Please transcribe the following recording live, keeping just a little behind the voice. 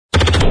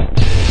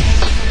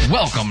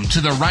Welcome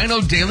to the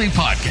Rhino Daily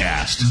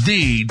Podcast,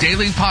 the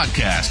daily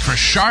podcast for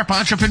sharp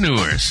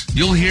entrepreneurs.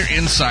 You'll hear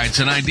insights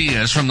and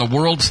ideas from the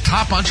world's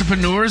top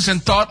entrepreneurs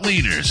and thought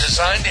leaders,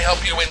 designed to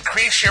help you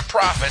increase your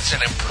profits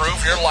and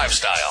improve your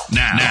lifestyle.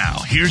 Now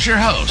here's your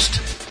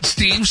host,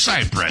 Steve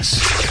Cypress.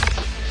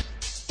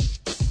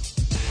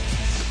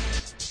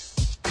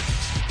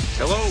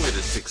 Hello, it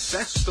is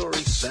Success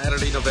Story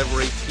Saturday,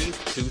 November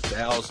 18th,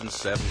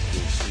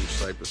 2017. Steve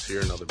Cypress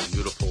here, another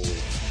beautiful,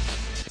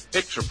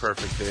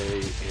 picture-perfect day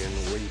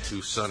in way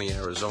too sunny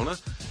Arizona.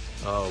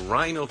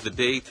 Rhino of the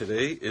day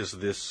today is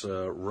this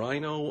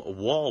rhino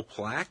wall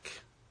plaque.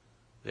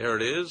 There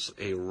it is,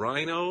 a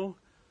rhino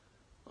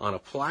on a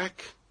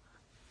plaque.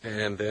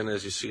 And then,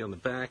 as you see on the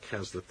back,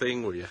 has the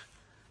thing where you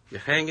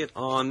hang it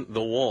on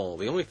the wall.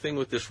 The only thing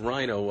with this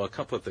rhino, a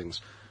couple of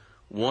things.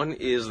 One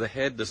is the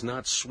head does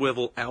not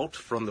swivel out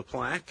from the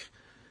plaque,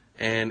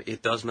 and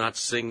it does not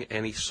sing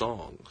any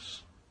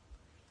songs.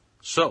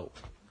 So,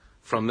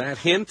 from that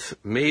hint,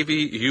 maybe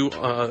you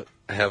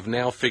have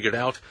now figured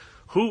out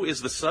who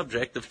is the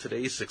subject of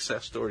today's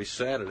Success Story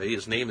Saturday.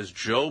 His name is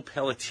Joe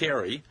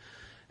Pelletieri,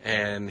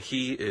 and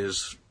he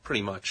is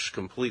pretty much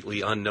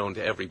completely unknown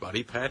to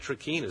everybody.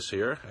 Patrick Keene is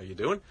here. How you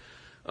doing?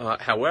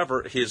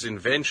 However, his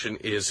invention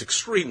is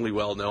extremely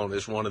well known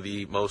as one of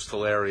the most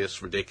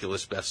hilarious,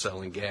 ridiculous,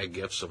 best-selling gag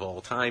gifts of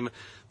all time,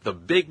 the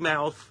Big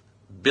Mouth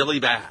Billy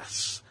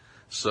Bass.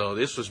 So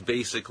this was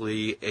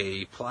basically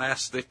a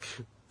plastic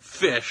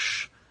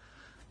fish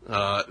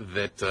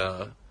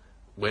that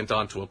went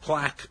onto a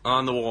plaque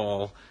on the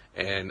wall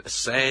and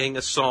sang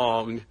a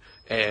song,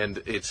 and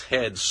its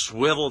head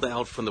swiveled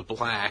out from the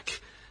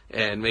plaque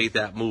and made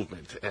that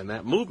movement. And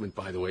that movement,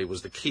 by the way,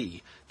 was the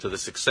key to the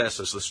success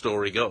as the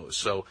story goes.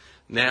 So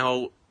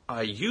now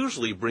I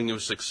usually bring you a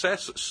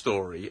success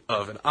story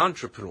of an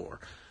entrepreneur,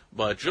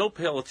 but Joe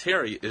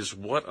Pelletieri is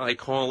what I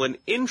call an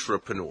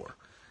intrapreneur.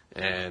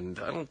 And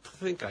I don't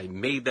think I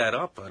made that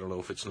up. I don't know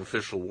if it's an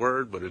official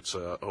word, but it's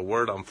a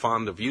word I'm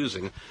fond of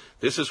using.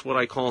 This is what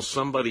I call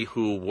somebody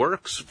who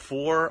works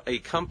for a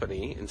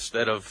company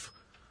instead of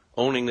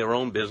owning their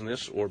own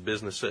business or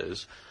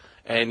businesses,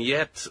 and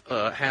yet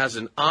has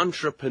an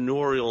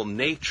entrepreneurial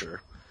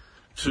nature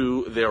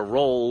to their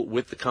role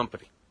with the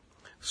company.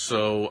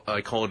 So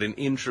I call it an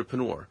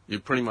intrapreneur. You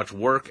pretty much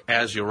work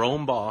as your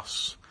own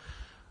boss,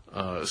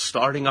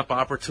 starting up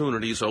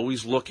opportunities,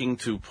 always looking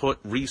to put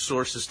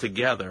resources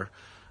together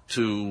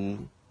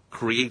to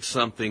create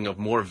something of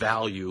more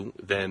value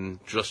than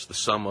just the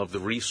sum of the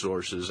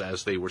resources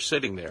as they were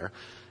sitting there.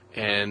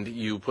 And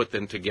you put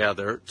them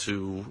together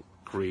to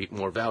create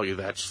more value.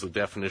 That's the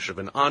definition of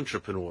an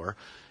entrepreneur.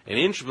 An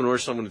intrapreneur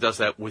is someone who does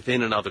that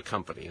within another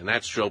company, and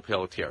that's Joe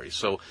Pelletieri.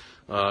 So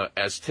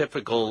as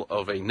typical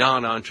of a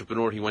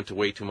non-entrepreneur, he went to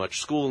way too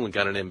much school and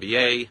got an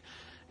MBA,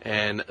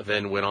 and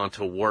then went on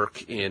to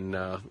work in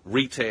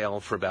retail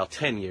for about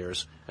 10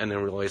 years, and then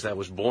realized that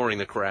was boring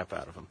the crap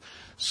out of him.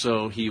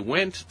 So he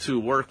went to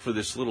work for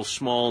this little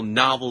small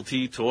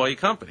novelty toy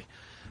company.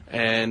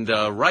 And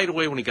right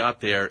away when he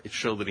got there, it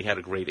showed that he had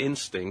a great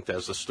instinct,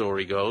 as the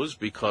story goes,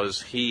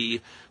 because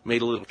he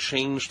made a little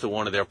change to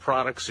one of their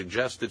products,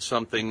 suggested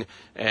something,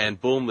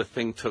 and boom, the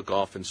thing took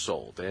off and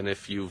sold. And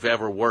if you've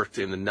ever worked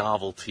in the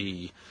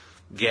novelty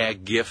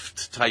gag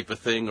gift type of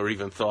thing, or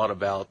even thought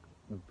about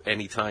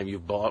any time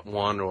you've bought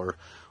one or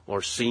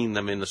seen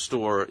them in the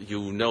store,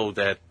 you know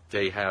that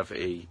they have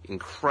a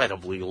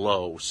incredibly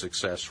low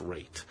success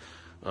rate.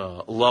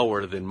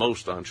 Lower than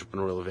most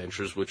entrepreneurial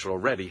ventures, which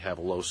already have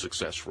a low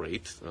success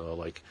rate,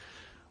 like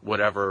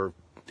whatever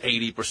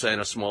 80%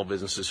 of small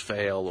businesses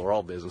fail, or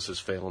all businesses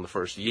fail in the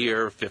first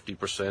year,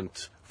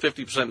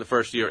 50% in the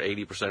first year,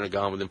 80% are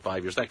gone within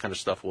 5 years, that kind of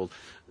stuff. Well,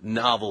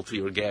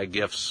 novelty or gag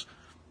gifts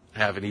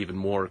have an even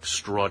more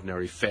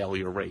extraordinary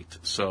failure rate.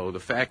 So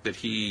the fact that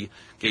he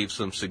gave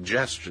some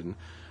suggestion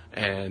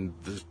and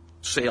the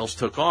sales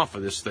took off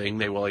of this thing,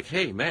 they were like,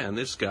 hey, man,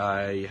 this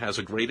guy has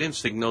a great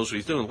instinct, knows what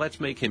he's doing. Let's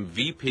make him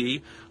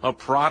VP of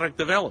product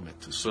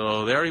development.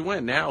 So there he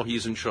went. Now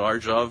he's in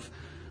charge of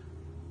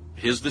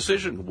his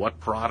decision,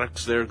 what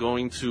products they're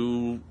going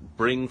to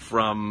bring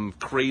from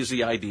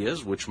crazy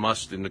ideas, which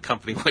must, in a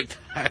company like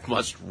that,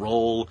 must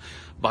roll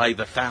by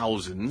the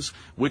thousands,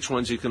 which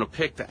ones he's going to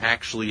pick to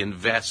actually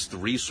invest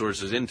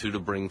resources into to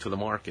bring to the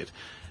market.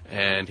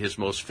 And his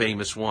most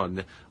famous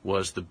one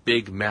was the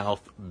Big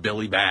Mouth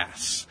Billy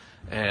Bass.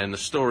 And the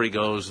story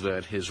goes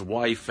that his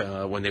wife,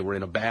 when they were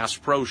in a Bass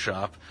Pro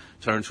Shop,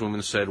 turned to him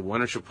and said, why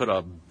don't you put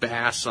a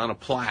bass on a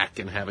plaque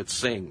and have it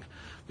sing?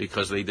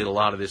 Because they did a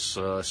lot of this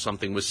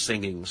something with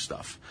singing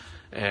stuff.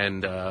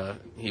 And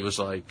he was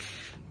like,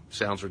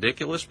 sounds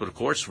ridiculous, but of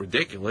course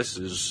ridiculous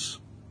is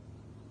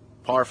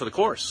par for the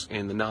course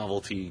in the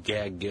novelty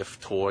gag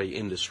gift toy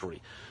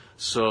industry.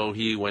 So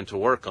he went to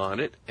work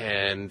on it,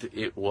 and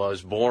it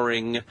was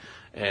boring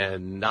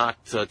and not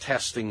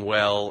testing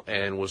well,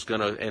 and was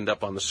going to end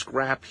up on the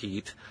scrap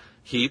heap.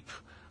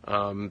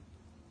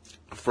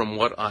 From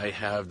what I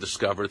have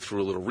discovered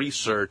through a little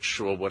research,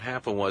 well, what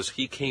happened was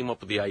he came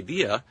up with the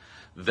idea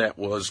that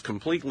was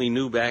completely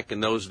new back in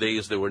those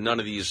days. There were none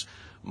of these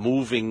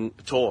moving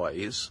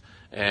toys,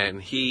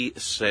 and he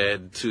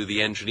said to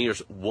the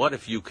engineers, what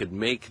if you could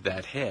make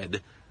that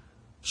head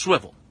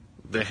swivel?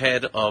 The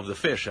head of the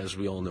fish, as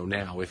we all know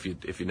now, if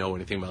you know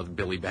anything about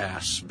Billy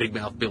Bass, Big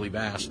Mouth Billy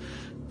Bass,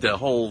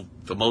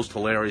 the most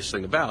hilarious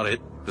thing about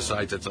it,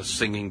 besides it's a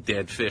singing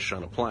dead fish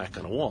on a plaque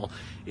on a wall,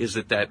 is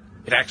that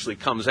it actually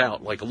comes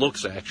out, like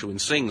looks at you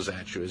and sings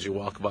at you as you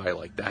walk by.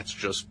 Like, that's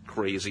just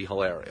crazy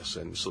hilarious.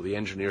 And so the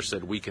engineer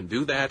said, we can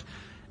do that.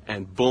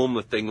 And boom,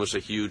 the thing was a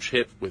huge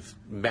hit with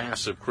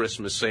massive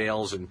Christmas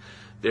sales. And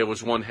there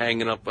was one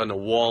hanging up on the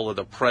wall of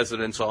the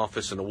president's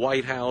office in the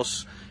White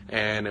House,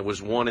 and there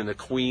was one in the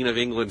Queen of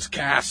England's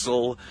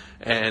castle,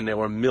 and there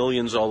were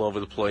millions all over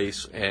the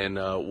place. And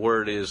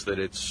word is that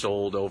it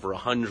sold over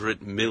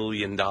 $100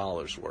 million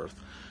worth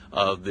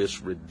of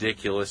this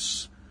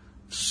ridiculous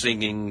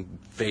singing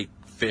fake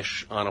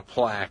fish on a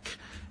plaque.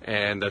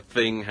 And the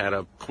thing had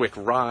a quick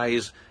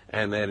rise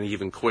and then an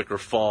even quicker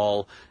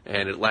fall,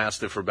 and it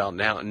lasted for about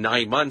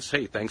 9 months.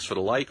 Hey, thanks for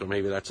the like, or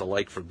maybe that's a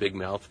like for Big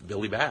Mouth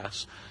Billy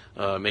Bass,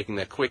 making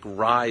that quick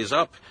rise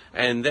up.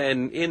 And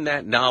then in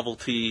that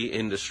novelty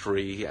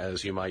industry,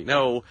 as you might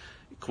know,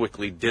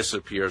 quickly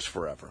disappears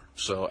forever.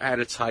 So at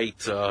its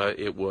height,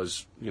 it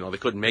was, they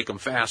couldn't make them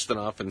fast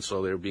enough, and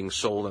so they were being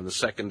sold on the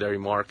secondary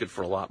market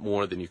for a lot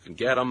more than you can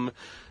get them.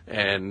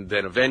 And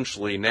then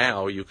eventually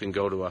now you can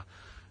go to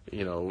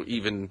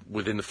even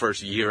within the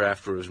first year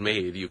after it was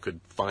made, you could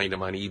find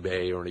them on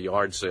eBay or in a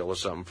yard sale or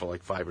something for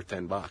like $5 or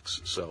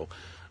 $10. So,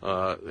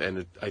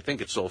 I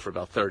think it sold for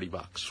about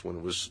 $30 when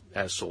it was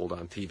as sold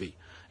on TV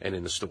and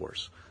in the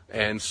stores.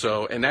 And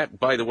that,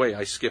 by the way,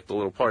 I skipped a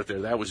little part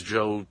there. That was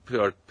Joe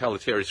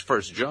Pellettieri's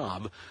first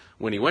job.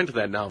 When he went to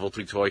that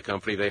novelty toy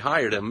company, they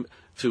hired him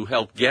to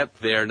help get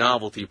their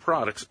novelty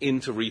products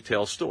into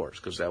retail stores,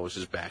 because that was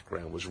his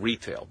background, was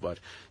retail. But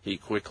he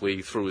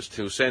quickly threw his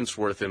 2 cents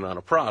worth in on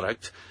a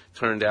product.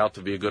 Turned out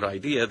to be a good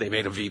idea. They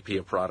made a VP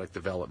of product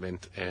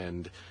development,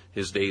 and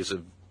his days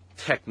of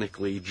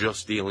technically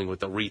just dealing with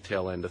the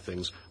retail end of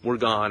things were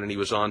gone, and he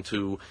was on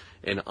to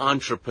an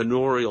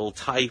entrepreneurial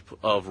type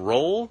of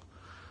role,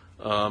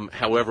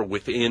 however,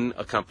 within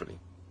a company.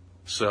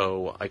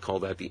 So I call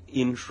that the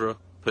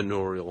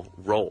intrapreneurial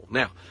role.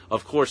 Now,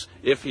 of course,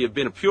 if he had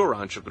been a pure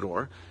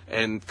entrepreneur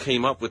and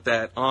came up with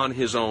that on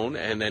his own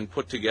and then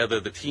put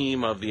together the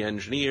team of the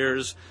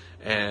engineers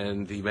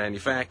and the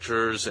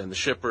manufacturers and the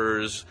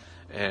shippers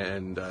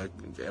and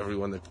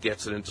everyone that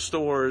gets it into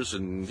stores,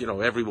 and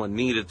everyone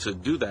needed to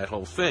do that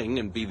whole thing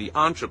and be the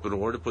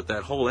entrepreneur to put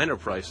that whole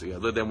enterprise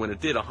together, then when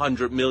it did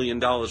 $100 million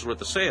worth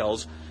of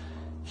sales,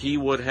 he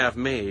would have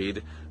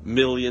made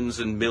millions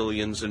and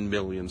millions and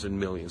millions and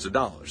millions of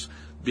dollars.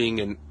 Being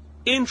an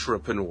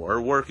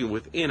intrapreneur, working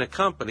within a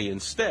company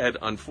instead,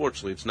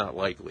 unfortunately, it's not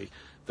likely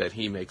that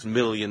he makes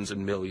millions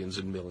and millions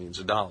and millions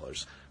of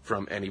dollars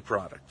from any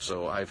product.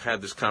 So I've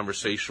had this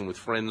conversation with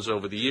friends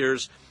over the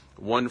years.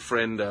 One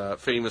friend,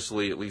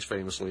 famously, at least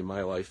famously in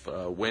my life,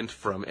 went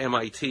from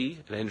MIT,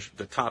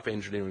 the top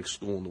engineering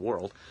school in the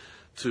world,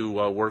 to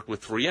work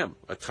with 3M,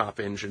 a top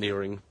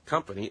engineering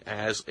company,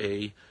 as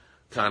a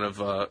kind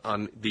of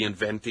on the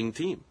inventing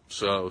team.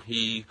 So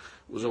he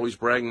was always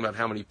bragging about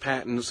how many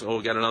patents. Oh,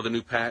 we got another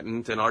new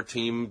patent, and our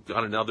team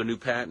got another new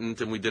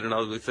patent, and we did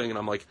another new thing. And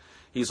I'm like,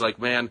 he's like,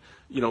 man,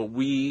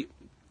 he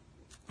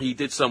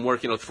did some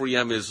work.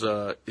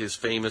 3M is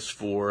famous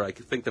for, I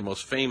think the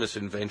most famous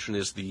invention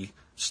is the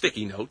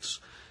sticky notes,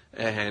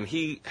 and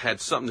he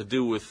had something to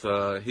do with.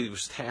 He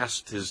was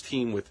tasked his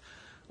team with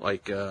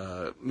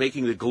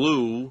making the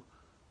glue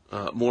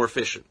more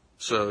efficient,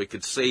 so it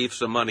could save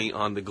some money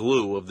on the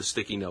glue of the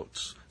sticky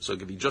notes. So it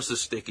could be just as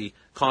sticky,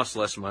 cost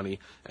less money.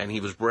 And he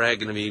was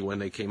bragging to me when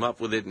they came up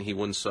with it, and he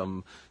won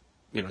some,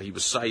 he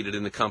was cited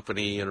in the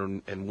company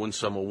and won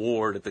some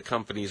award at the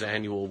company's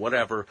annual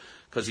whatever,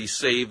 because he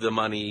saved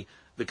the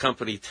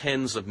company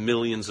tens of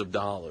millions of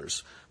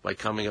dollars by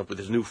coming up with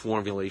his new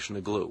formulation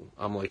of glue.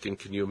 I'm like, and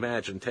can you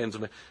imagine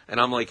and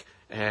I'm like,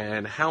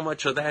 and how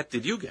much of that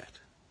did you get?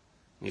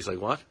 And he's like,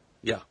 what?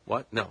 Yeah,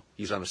 what? No,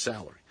 he's on a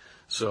salary.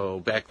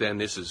 So back then,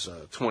 this is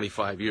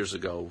 25 years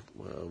ago,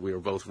 we were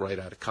both right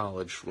out of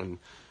college when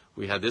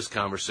we had this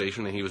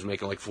conversation, and he was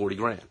making like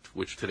 $40,000,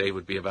 which today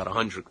would be about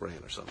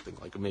 $100,000 or something,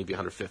 like maybe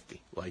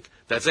 150. Like,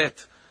 that's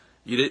it.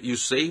 You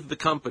saved the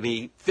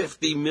company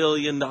 $50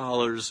 million.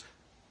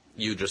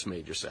 You just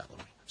made your salary.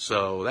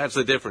 So that's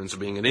the difference of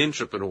being an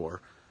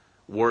entrepreneur,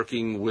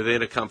 working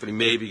within a company,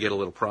 maybe get a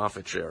little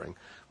profit sharing.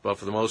 But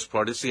for the most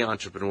part, it's the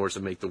entrepreneurs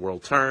that make the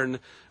world turn.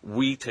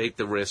 We take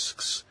the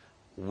risks.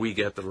 We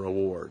get the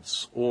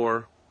rewards.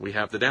 Or we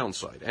have the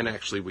downside. And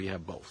actually, we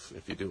have both.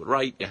 If you do it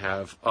right, you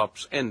have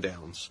ups and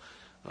downs.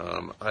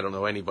 I don't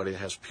know anybody that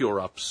has pure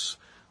ups,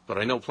 but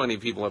I know plenty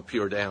of people have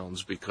pure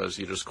downs because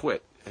you just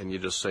quit. And you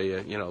just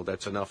say,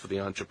 that's enough of the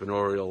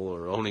entrepreneurial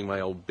or owning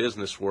my own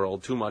business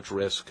world, too much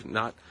risk,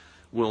 not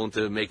willing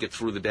to make it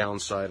through the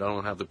downside. I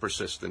don't have the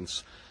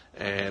persistence,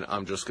 and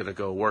I'm just going to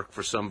go work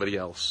for somebody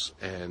else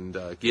and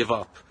give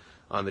up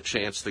on the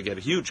chance to get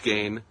a huge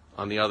gain.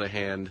 On the other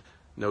hand,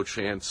 no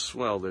chance,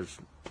 well, there's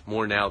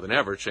more now than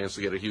ever chance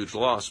to get a huge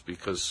loss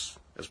because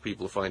as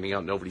people are finding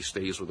out nobody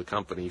stays with a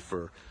company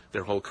for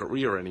their whole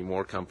career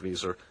anymore.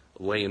 Companies are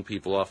laying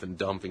people off and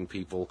dumping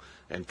people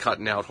and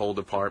cutting out whole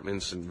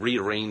departments and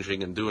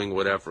rearranging and doing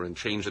whatever and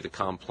changing the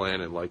comp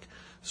plan and like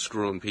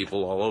screwing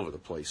people all over the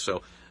place.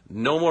 So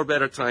no more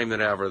better time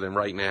than ever than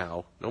right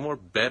now. No more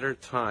better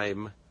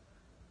time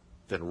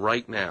than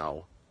right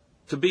now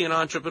to be an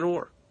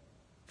entrepreneur.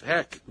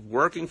 Heck,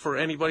 working for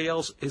anybody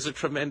else is a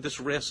tremendous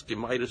risk. You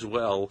might as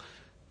well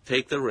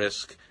take the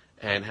risk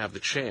and have the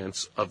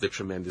chance of the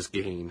tremendous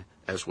gain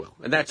as well.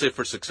 And that's it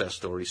for Success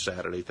Stories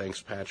Saturday.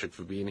 Thanks, Patrick,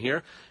 for being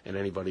here, and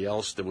anybody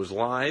else that was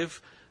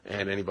live,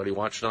 and anybody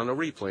watching on the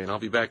replay. And I'll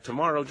be back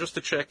tomorrow just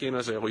to check in,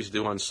 as I always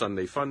do on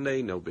Sunday Fun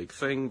Day. No big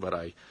thing, but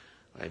I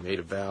made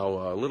a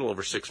vow a little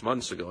over 6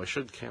 months ago. I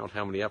should count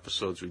how many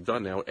episodes we've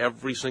done now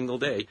every single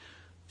day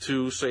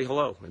to say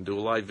hello and do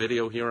a live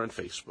video here on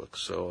Facebook.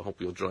 So I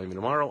hope you'll join me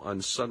tomorrow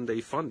on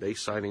Sunday Fun Day,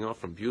 signing off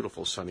from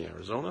beautiful sunny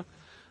Arizona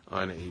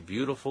on a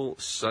beautiful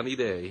sunny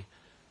day.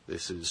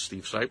 This is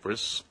Steve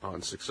Cypress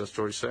on Success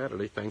Story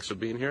Saturday. Thanks for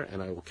being here,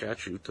 and I will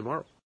catch you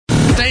tomorrow.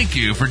 Thank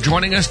you for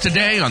joining us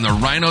today on the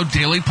Rhino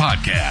Daily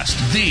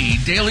Podcast,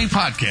 the daily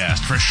podcast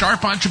for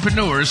sharp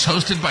entrepreneurs,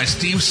 hosted by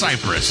Steve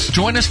Cypress.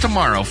 Join us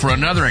tomorrow for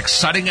another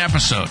exciting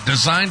episode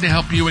designed to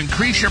help you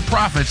increase your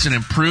profits and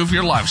improve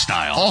your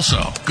lifestyle.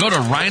 Also, go to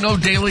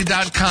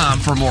rhinodaily.com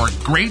for more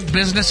great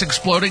business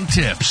exploding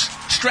tips,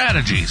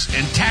 strategies,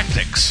 and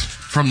tactics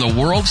from the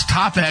world's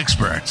top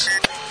experts.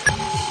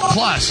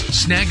 Plus,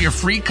 snag your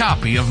free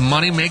copy of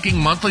Money Making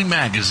Monthly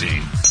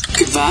magazine.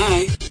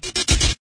 Goodbye.